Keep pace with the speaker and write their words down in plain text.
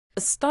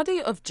A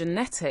study of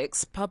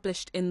genetics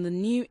published in the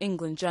New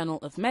England Journal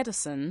of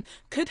Medicine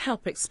could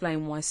help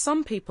explain why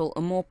some people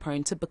are more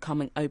prone to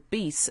becoming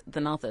obese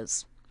than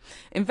others.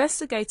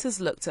 Investigators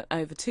looked at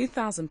over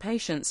 2,000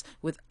 patients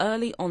with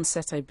early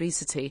onset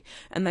obesity,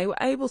 and they were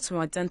able to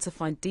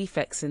identify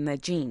defects in their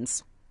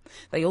genes.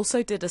 They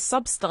also did a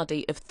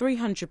sub-study of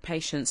 300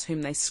 patients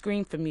whom they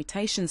screened for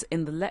mutations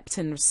in the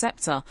leptin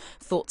receptor,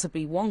 thought to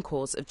be one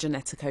cause of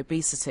genetic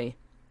obesity.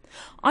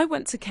 I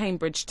went to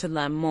Cambridge to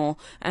learn more,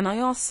 and I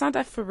asked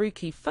Sadaf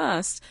Farooqi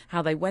first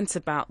how they went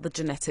about the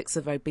Genetics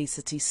of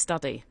Obesity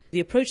study. The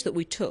approach that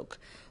we took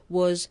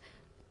was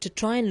to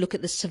try and look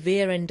at the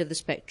severe end of the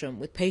spectrum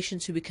with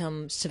patients who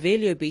become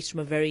severely obese from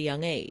a very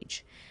young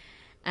age.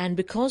 And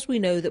because we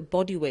know that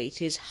body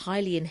weight is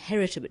highly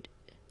inheritable,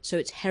 so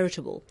it's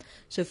heritable,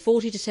 so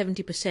 40 to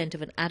 70%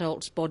 of an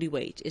adult's body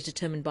weight is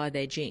determined by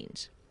their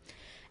genes.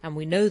 And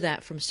we know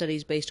that from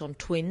studies based on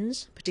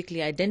twins,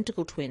 particularly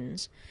identical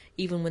twins,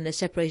 even when they're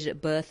separated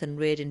at birth and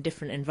reared in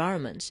different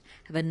environments,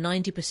 have a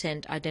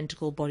 90%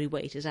 identical body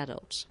weight as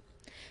adults.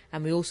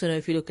 And we also know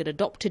if you look at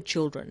adopted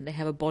children, they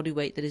have a body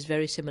weight that is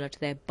very similar to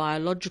their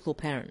biological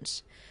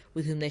parents,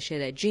 with whom they share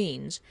their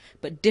genes,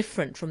 but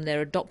different from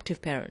their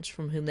adoptive parents,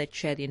 from whom they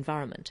share the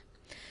environment.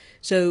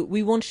 So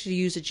we wanted to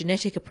use a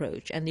genetic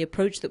approach, and the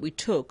approach that we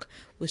took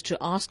was to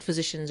ask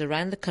physicians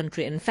around the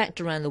country, and in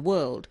fact around the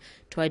world,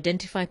 to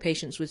identify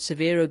patients with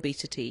severe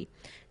obesity,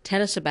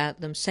 tell us about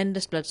them, send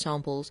us blood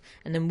samples,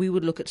 and then we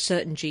would look at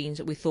certain genes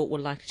that we thought were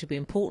likely to be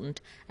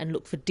important and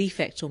look for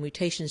defects or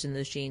mutations in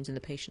those genes in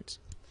the patients.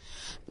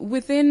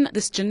 Within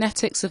this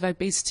Genetics of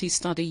Obesity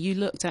study, you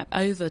looked at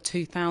over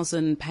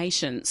 2,000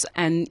 patients,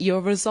 and your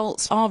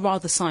results are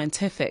rather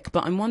scientific,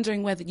 but I'm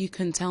wondering whether you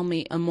can tell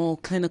me a more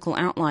clinical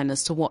outline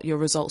as to what your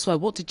results were.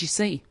 What did you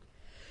see?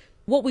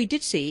 What we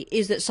did see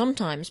is that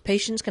sometimes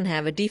patients can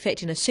have a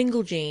defect in a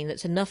single gene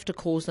that's enough to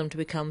cause them to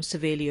become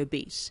severely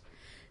obese.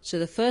 So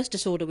the first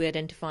disorder we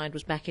identified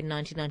was back in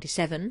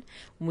 1997,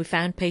 when we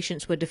found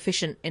patients were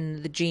deficient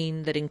in the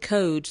gene that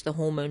encodes the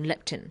hormone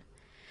leptin.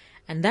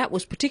 And that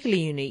was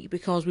particularly unique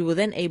because we were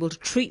then able to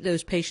treat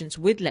those patients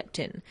with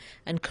leptin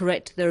and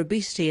correct their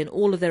obesity and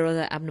all of their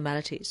other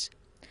abnormalities.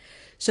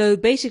 So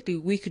basically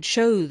we could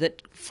show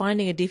that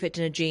finding a defect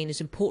in a gene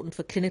is important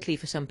clinically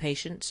for some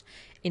patients.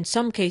 In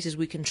some cases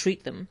we can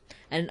treat them,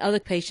 and in other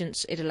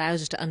patients it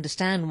allows us to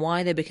understand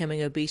why they're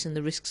becoming obese and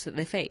the risks that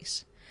they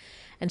face.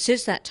 And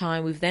since that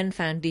time we've then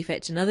found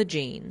defects in other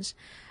genes.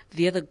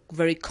 The other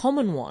very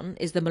common one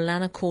is the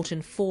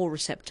melanocortin-4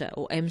 receptor,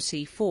 or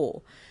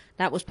MC4.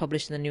 That was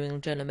published in the New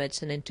England Journal of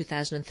Medicine in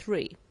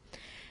 2003.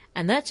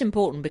 And that's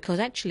important because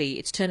actually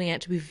it's turning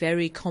out to be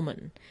very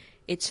common.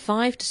 It's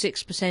 5 to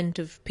 6%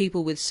 of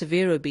people with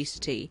severe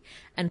obesity,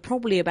 and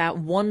probably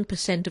about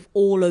 1% of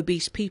all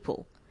obese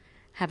people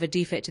have a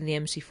defect in the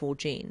MC4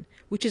 gene,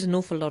 which is an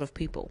awful lot of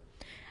people.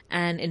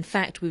 And in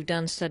fact, we've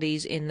done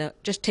studies in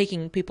just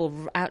taking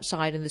people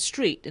outside in the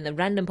street, in the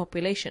random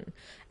population,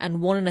 and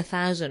 1 in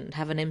 1,000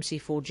 have an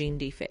MC4 gene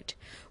defect,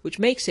 which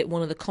makes it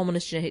one of the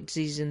commonest genetic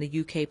diseases in the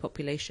UK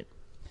population.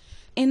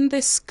 In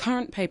this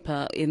current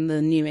paper in the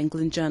New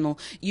England Journal,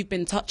 you've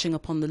been touching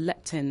upon the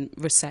leptin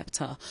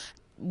receptor.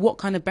 What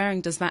kind of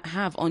bearing does that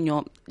have on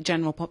your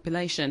general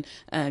population?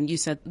 You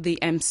said the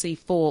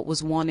MC4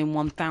 was 1 in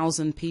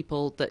 1,000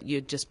 people that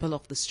you'd just pull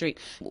off the street.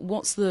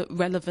 What's the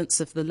relevance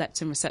of the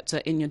leptin receptor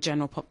in your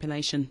general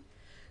population?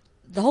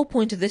 The whole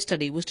point of this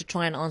study was to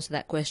try and answer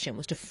that question,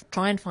 was to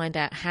try and find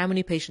out how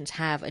many patients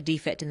have a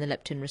defect in the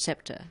leptin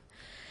receptor.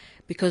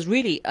 Because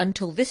really,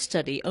 until this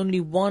study, only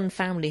one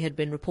family had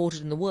been reported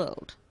in the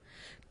world.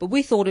 But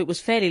we thought it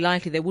was fairly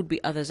likely there would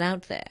be others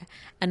out there.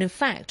 And in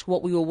fact,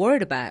 what we were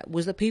worried about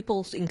was that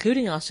people,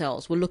 including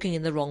ourselves, were looking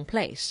in the wrong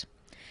place.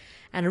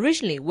 And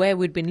originally, where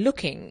we'd been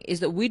looking is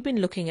that we'd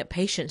been looking at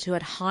patients who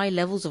had high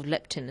levels of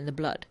leptin in the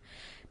blood,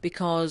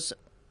 because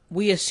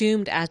we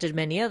assumed, as did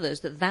many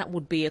others, that that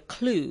would be a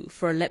clue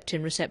for a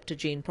leptin receptor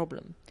gene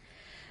problem.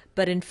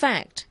 But in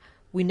fact,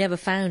 we never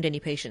found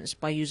any patients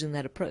by using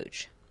that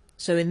approach.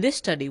 So in this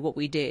study, what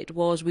we did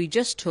was we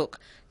just took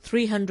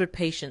 300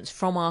 patients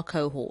from our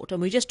cohort, and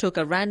we just took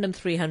a random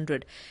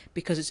 300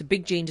 because it's a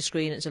big gene to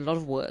screen, it's a lot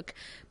of work.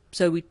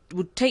 So we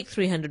would take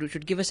 300, which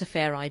would give us a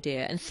fair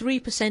idea, and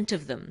 3%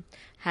 of them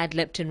had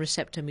leptin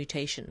receptor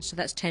mutations. So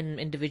that's 10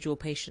 individual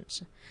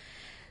patients.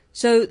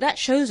 So that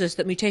shows us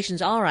that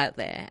mutations are out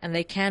there, and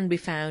they can be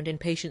found in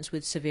patients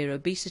with severe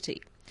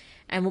obesity.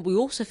 And what we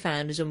also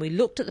found is when we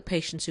looked at the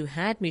patients who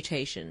had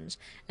mutations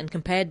and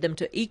compared them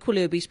to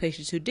equally obese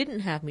patients who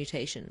didn't have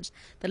mutations,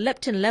 the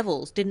leptin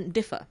levels didn't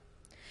differ.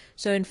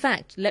 So in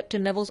fact,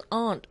 leptin levels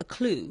aren't a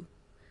clue.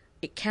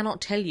 It cannot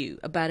tell you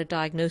about a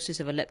diagnosis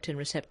of a leptin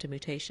receptor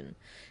mutation.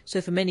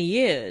 So for many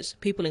years,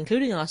 people,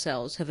 including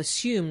ourselves, have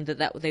assumed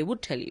that they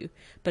would tell you,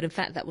 but in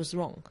fact that was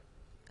wrong.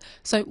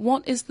 So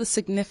what is the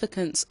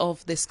significance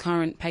of this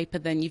current paper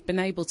then? You've been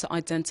able to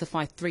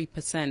identify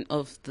 3%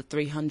 of the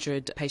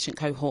 300 patient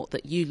cohort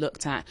that you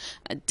looked at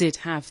did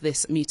have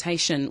this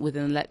mutation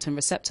within the leptin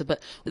receptor,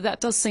 but that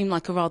does seem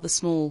like a rather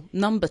small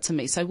number to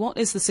me. So what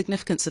is the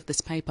significance of this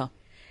paper?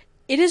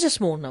 It is a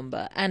small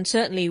number, and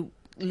certainly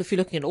if you're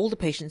looking at all the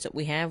patients that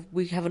we have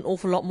an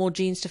awful lot more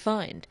genes to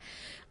find.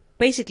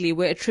 Basically,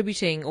 we're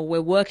attributing or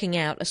we're working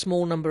out a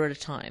small number at a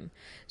time.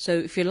 So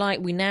if you like,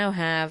 we now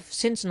have,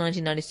 since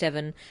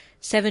 1997,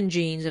 7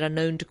 genes that are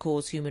known to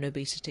cause human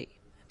obesity.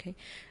 Okay,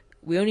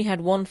 we only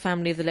had one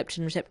family of the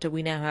leptin receptor.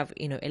 We now have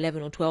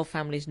 11 or 12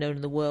 families known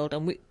in the world,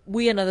 and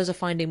we and others are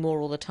finding more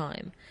all the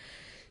time.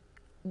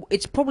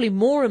 It's probably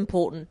more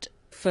important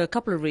for a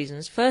couple of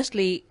reasons.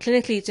 Firstly,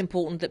 clinically it's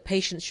important that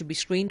patients should be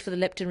screened for the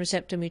leptin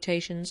receptor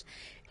mutations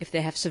if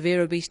they have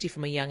severe obesity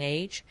from a young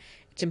age.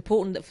 It's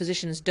important that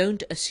physicians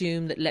don't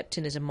assume that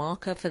leptin is a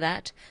marker for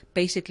that.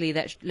 Basically,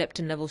 that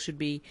leptin level should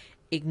be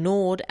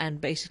ignored, and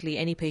basically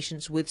any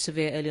patients with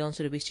severe early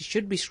onset obesity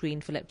should be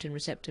screened for leptin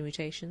receptor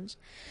mutations.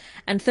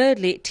 And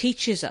thirdly, it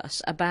teaches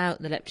us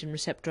about the leptin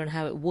receptor and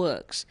how it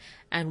works,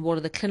 and what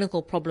are the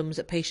clinical problems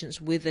that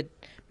patients with a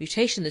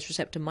mutation in this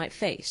receptor might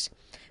face.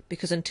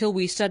 Because until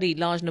we study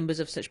large numbers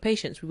of such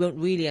patients, we won't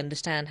really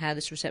understand how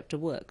this receptor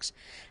works.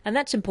 And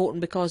that's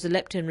important because the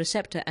leptin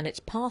receptor and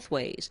its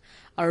pathways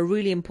are a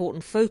really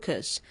important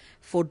focus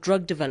for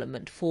drug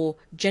development for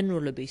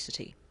general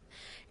obesity.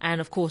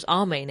 And of course,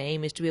 our main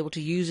aim is to be able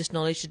to use this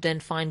knowledge to then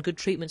find good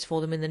treatments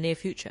for them in the near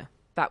future.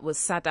 That was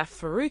Sadaf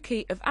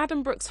Farooqi of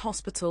Addenbrooke's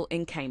Hospital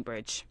in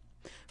Cambridge.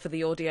 For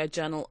the Audio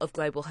Journal of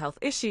Global Health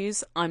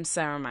Issues, I'm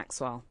Sarah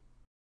Maxwell.